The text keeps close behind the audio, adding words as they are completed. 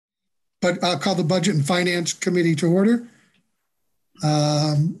But I'll call the Budget and Finance Committee to order.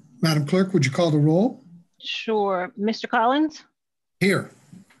 Madam Clerk, would you call the roll? Sure. Mr. Collins? Here.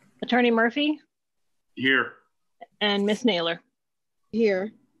 Attorney Murphy? Here. And Ms. Naylor?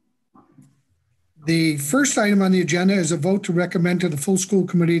 Here. The first item on the agenda is a vote to recommend to the full school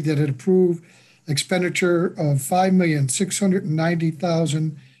committee that it approve expenditure of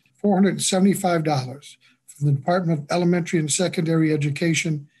 $5,690,475 from the Department of Elementary and Secondary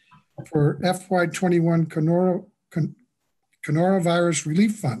Education for FY21 Coronavirus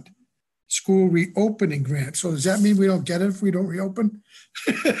Relief Fund School Reopening Grant. So does that mean we don't get it if we don't reopen?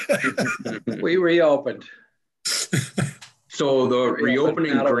 We reopened. So the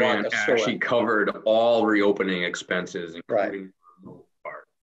reopening grant actually covered all reopening expenses, including the remote part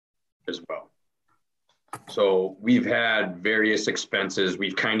as well. So we've had various expenses.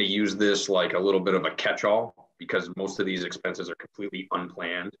 We've kind of used this like a little bit of a catch-all because most of these expenses are completely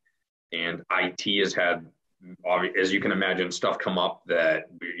unplanned. And IT has had, as you can imagine, stuff come up that,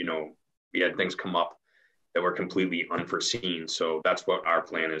 we had things come up that were completely unforeseen. So that's what our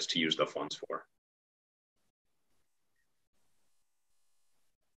plan is to use the funds for.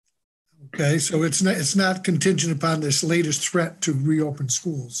 Okay, so it's not contingent upon this latest threat to reopen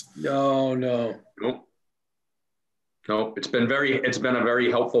schools. No. Nope. It's been a very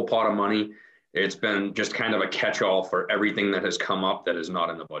helpful pot of money. It's been just kind of a catch-all for everything that has come up that is not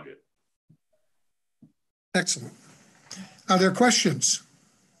in the budget. Excellent. Are there questions?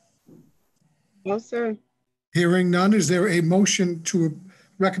 No, sir. Hearing none, is there a motion to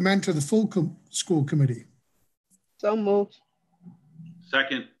recommend to the full school committee? So moved.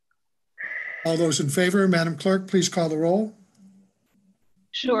 Second. All those in favor, Madam Clerk, please call the roll.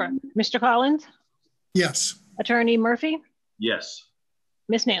 Sure. Mr. Collins? Yes. Attorney Murphy? Yes.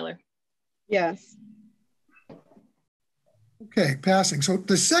 Ms. Naylor? Yes. Okay, passing. So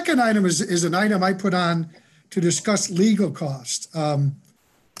the second item is an item I put on to discuss legal costs.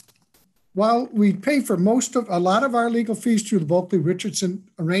 While we pay for a lot of our legal fees through the Bulkley-Richardson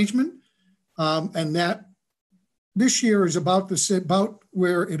arrangement, and that this year is about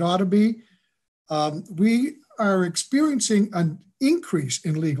where it ought to be, we are experiencing an increase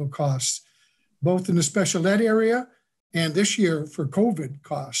in legal costs, both in the special ed area and this year for COVID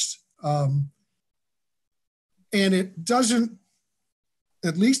costs. And it doesn't,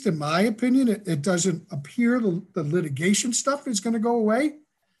 at least in my opinion, it doesn't appear the litigation stuff is going to go away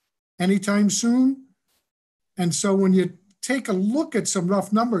anytime soon. And so when you take a look at some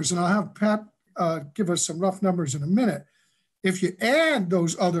rough numbers, and I'll have Pat give us some rough numbers in a minute, if you add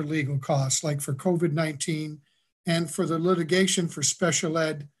those other legal costs, like for COVID-19 and for the litigation for special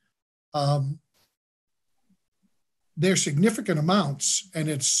ed, they're significant amounts, and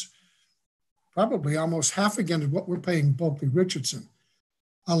it's probably almost half again of what we're paying Bulkley-Richardson.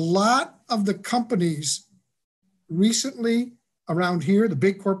 A lot of the companies recently around here, the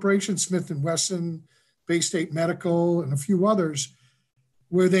big corporations, Smith & Wesson, Bay State Medical, and a few others,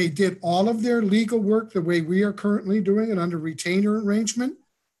 where they did all of their legal work the way we are currently doing it under retainer arrangement,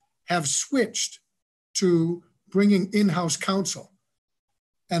 have switched to bringing in-house counsel.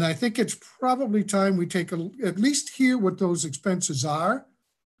 And I think it's probably time we take at least hear what those expenses are,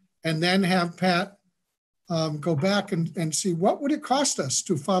 and then have Pat go back and see what would it cost us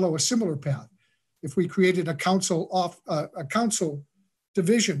to follow a similar path if we created a counsel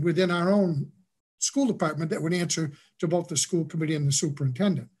division within our own school department that would answer to both the school committee and the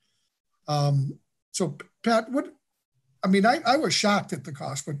superintendent. So Pat, I was shocked at the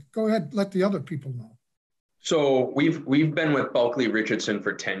cost, but go ahead, let the other people know. So we've been with Bulkley-Richardson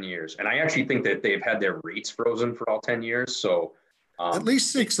for 10 years, and I actually think that they've had their rates frozen for all 10 years. So at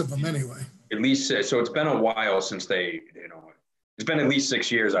least 6 of them anyway. At least 6. So it's been a while since they, it's been at least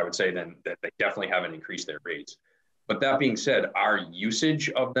 6 years, I would say, then that they definitely haven't increased their rates. But that being said, our usage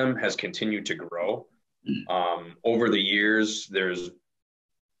of them has continued to grow. Over the years,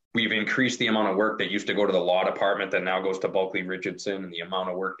 we've increased the amount of work that used to go to the law department that now goes to Bulkley-Richardson, and the amount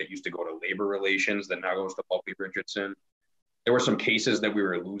of work that used to go to labor relations that now goes to Bulkley-Richardson. There were some cases that we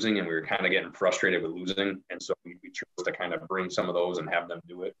were losing, and we were kind of getting frustrated with losing. And so we chose to kind of bring some of those and have them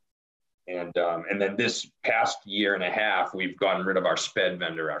do it. And then this past year and a half, we've gotten rid of our SPED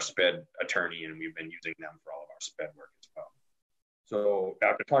vendor, our SPED attorney, and we've been using them for all of our SPED work as well. So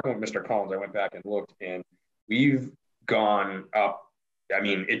after talking with Mr. Collins, I went back and looked, and we've gone up. I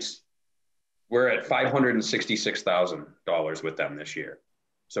mean, we're at $566,000 with them this year.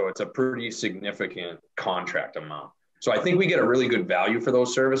 So it's a pretty significant contract amount. So I think we get a really good value for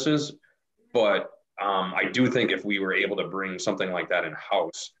those services, but I do think if we were able to bring something like that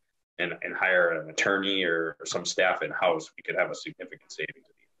in-house and hire an attorney or some staff in-house, we could have a significant savings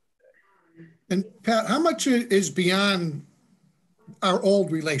at the end of the day. And Pat, how much is beyond our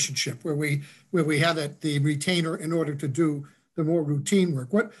old relationship where we had the retainer in order to do the more routine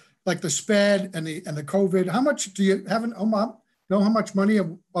work? What, like the SPED and the COVID, how much do you know how much money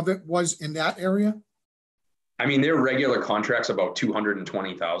of it was in that area? I mean, their regular contract's about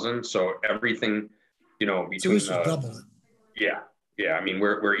 220,000. So everything, you know, between so this is double it. Yeah. I mean,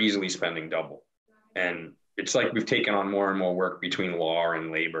 we're easily spending double, and it's like we've taken on more and more work between law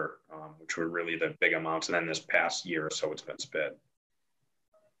and labor, which were really the big amounts. And then this past year or so, it's been SPED.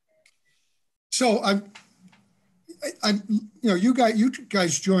 So you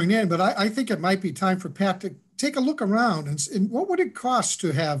guys join in, but I think it might be time for Pat to take a look around and what would it cost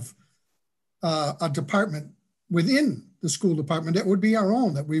to have a department within the school department that would be our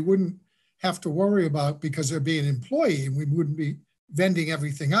own, that we wouldn't have to worry about because there'd be an employee and we wouldn't be vending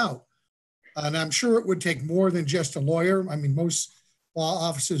everything out. And I'm sure it would take more than just a lawyer. I mean, most law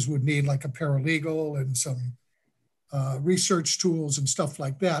offices would need like a paralegal and some research tools and stuff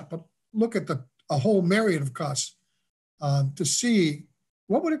like that. But look at a whole myriad of costs to see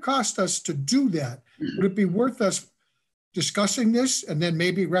what would it cost us to do that. Would it be worth us discussing this and then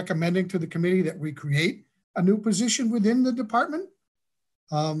maybe recommending to the committee that we create a new position within the department?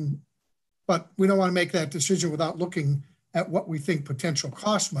 But we don't want to make that decision without looking at what we think potential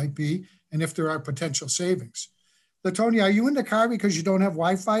costs might be and if there are potential savings. LaTonya, are you in the car because you don't have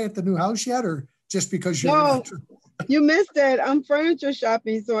Wi-Fi at the new house yet, or just because you're No, you missed it. I'm furniture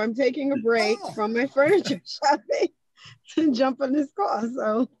shopping, so I'm taking a break from my furniture shopping to jump on this call.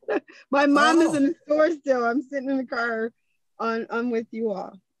 So my mom is in the store still. I'm sitting in the car I'm with you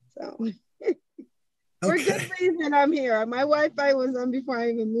all. So for good reason I'm here. My Wi-Fi was on before I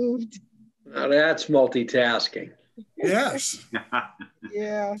even moved. Now that's multitasking. Yes.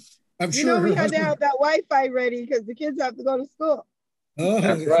 Yeah. I'm sure you know, we had to have that Wi-Fi ready because the kids have to go to school. Oh,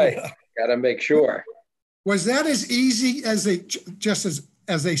 that's right. Got to make sure. Was that as easy as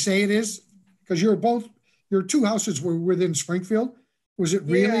as they say it is? Because your two houses were within Springfield. Was it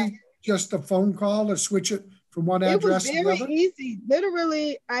really just a phone call to switch it from one address to the other? It was very easy.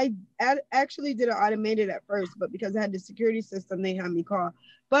 Literally, I actually did it automated at first, but because I had the security system, they had me call.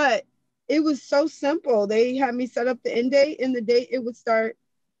 But it was so simple. They had me set up the end date and the date it would start.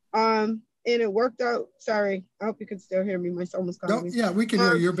 And it worked out. Sorry, I hope you can still hear me. My son was calling me. Yeah, we can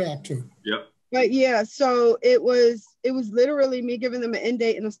hear your back too. Yep. But yeah, so it was literally me giving them an end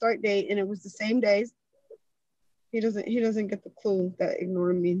date and a start date, and it was the same days. He doesn't get the clue that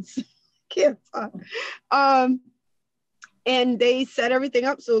ignoring means can't talk. And they set everything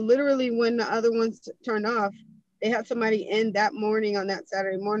up. So literally when the other ones turned off, they had somebody in that morning on that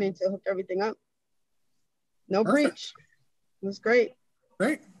Saturday morning to hook everything up. No breach. It was great.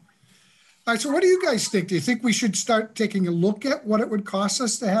 Great. All right, so what do you guys think? Do you think we should start taking a look at what it would cost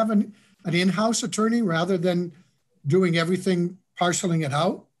us to have an in-house attorney rather than doing everything, parceling it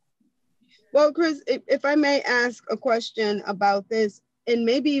out? Well, Chris, if I may ask a question about this and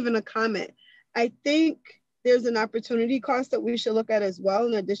maybe even a comment, I think there's an opportunity cost that we should look at as well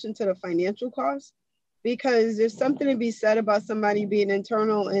in addition to the financial cost, because there's something to be said about somebody being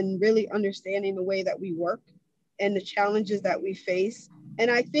internal and really understanding the way that we work and the challenges that we face. And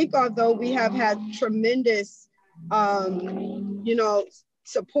I think although we have had tremendous,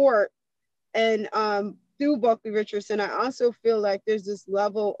 support and through Buckley Richardson, I also feel like there's this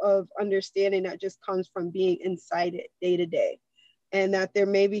level of understanding that just comes from being inside it day to day. And that there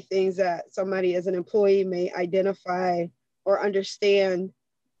may be things that somebody as an employee may identify or understand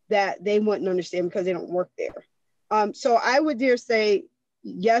that they wouldn't understand because they don't work there. So I would dare say,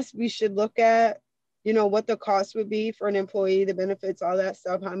 yes, we should look at what the cost would be for an employee, the benefits, all that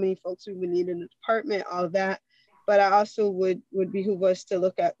stuff, how many folks we would need in the department, all of that. But I also would behoove us to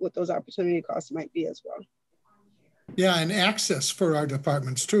look at what those opportunity costs might be as well. Yeah, and access for our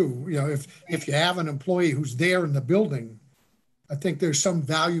departments too. If you have an employee who's there in the building, I think there's some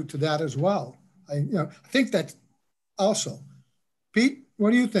value to that as well. I think that also. Pete,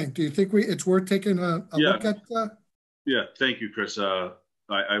 what do you think? Do you think it's worth taking a look at? Yeah, thank you, Chris.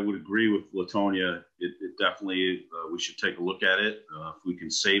 I would agree with LaTonya. It definitely, we should take a look at it. If we can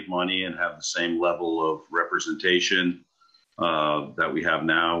save money and have the same level of representation that we have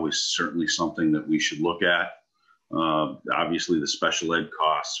now is certainly something that we should look at. Obviously, the special ed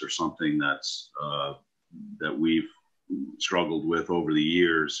costs are something that we've struggled with over the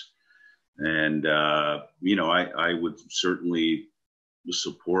years. And, I would certainly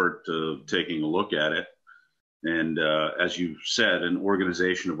support taking a look at it. And as you said, an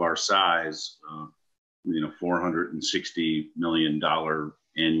organization of our size, $460 million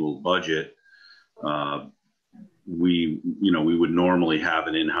annual budget, we would normally have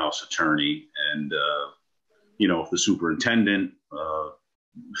an in-house attorney, and if the superintendent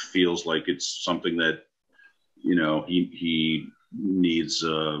feels like it's something that he needs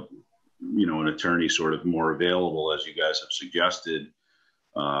an attorney sort of more available, as you guys have suggested,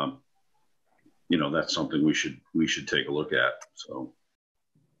 that's something we should take a look at. So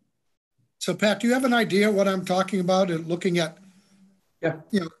Pat, do you have an idea what I'm talking about and looking at? Yeah.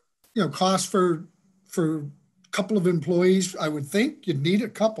 Costs for a couple of employees? I would think you'd need a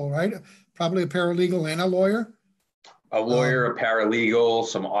couple, right? Probably a paralegal and a lawyer. A lawyer, a paralegal,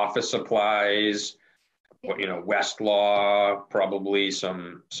 some office supplies, Westlaw, probably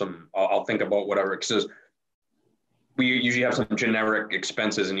some. I'll think about whatever, because we usually have some generic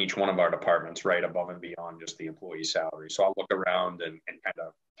expenses in each one of our departments, right, above and beyond just the employee salary. So I'll look around and kind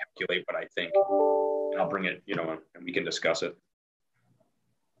of calculate what I think, and I'll bring it, and we can discuss it.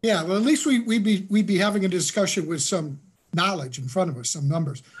 Yeah, well, at least we'd be having a discussion with some knowledge in front of us, some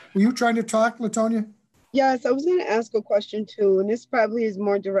numbers. Were you trying to talk, Latonia? Yes, I was going to ask a question too, and this probably is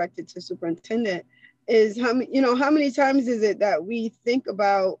more directed to superintendent. Is how many times is it that we think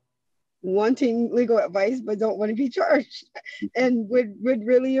about wanting legal advice but don't want to be charged, and would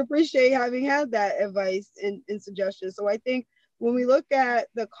really appreciate having had that advice and suggestions. So I think when we look at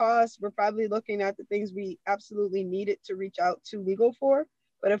the cost, we're probably looking at the things we absolutely needed to reach out to legal for.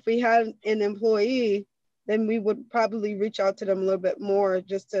 But if we had an employee, then we would probably reach out to them a little bit more,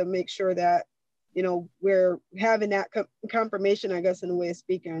 just to make sure that we're having that confirmation, I guess, in a way of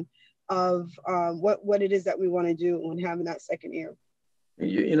speaking, of what it is that we want to do and having that second ear.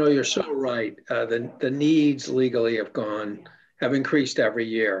 You're so right. The needs legally have increased every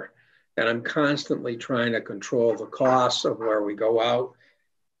year. And I'm constantly trying to control the costs of where we go out,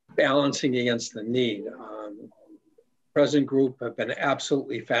 balancing against the need. Present group have been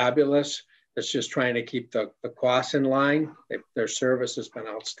absolutely fabulous. It's just trying to keep the costs in line. Their service has been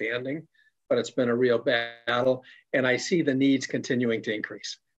outstanding, but it's been a real battle. And I see the needs continuing to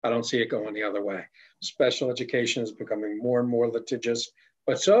increase. I don't see it going the other way. Special education is becoming more and more litigious,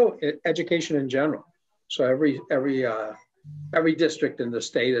 but so education in general. So every district in the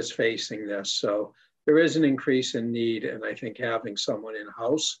state is facing this. So there is an increase in need, and I think having someone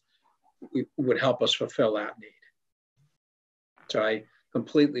in-house would help us fulfill that need. So I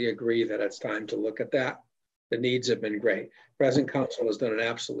completely agree that it's time to look at that. The needs have been great. Present council has done an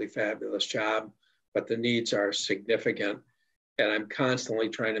absolutely fabulous job, but the needs are significant. And I'm constantly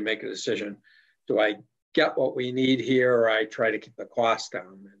trying to make a decision. Do I get what we need here, or I try to keep the costs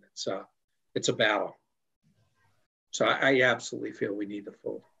down? And it's a battle. So I absolutely feel we need the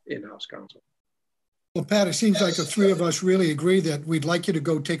full in-house counsel. Well, Pat, it seems like the three of us really agree that we'd like you to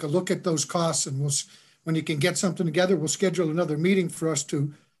go take a look at those costs, and when you can get something together, we'll schedule another meeting for us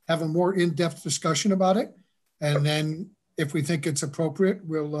to have a more in-depth discussion about it. And then if we think it's appropriate,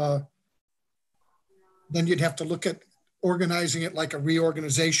 then you'd have to look at organizing it like a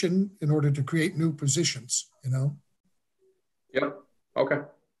reorganization in order to create new positions, Yep. Okay.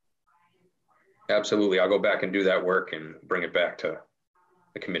 Absolutely. I'll go back and do that work and bring it back to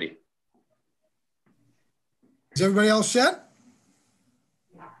the committee. Is everybody else set?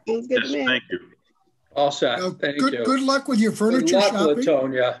 Sounds good to me. Thank you. All set. Thank you. Good luck with your furniture good luck, shopping.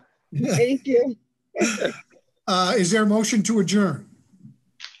 Latonia. Thank you. Is there a motion to adjourn?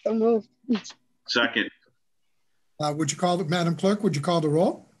 So moved. Second. Madam Clerk, would you call the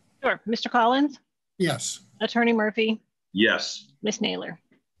roll? Sure. Mr. Collins? Yes. Attorney Murphy? Yes. Ms. Naylor?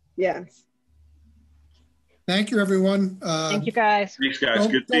 Yes. Thank you, everyone. Thank you, guys. Thanks, guys.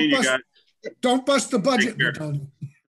 Good seeing you guys. Don't bust the budget, Tony.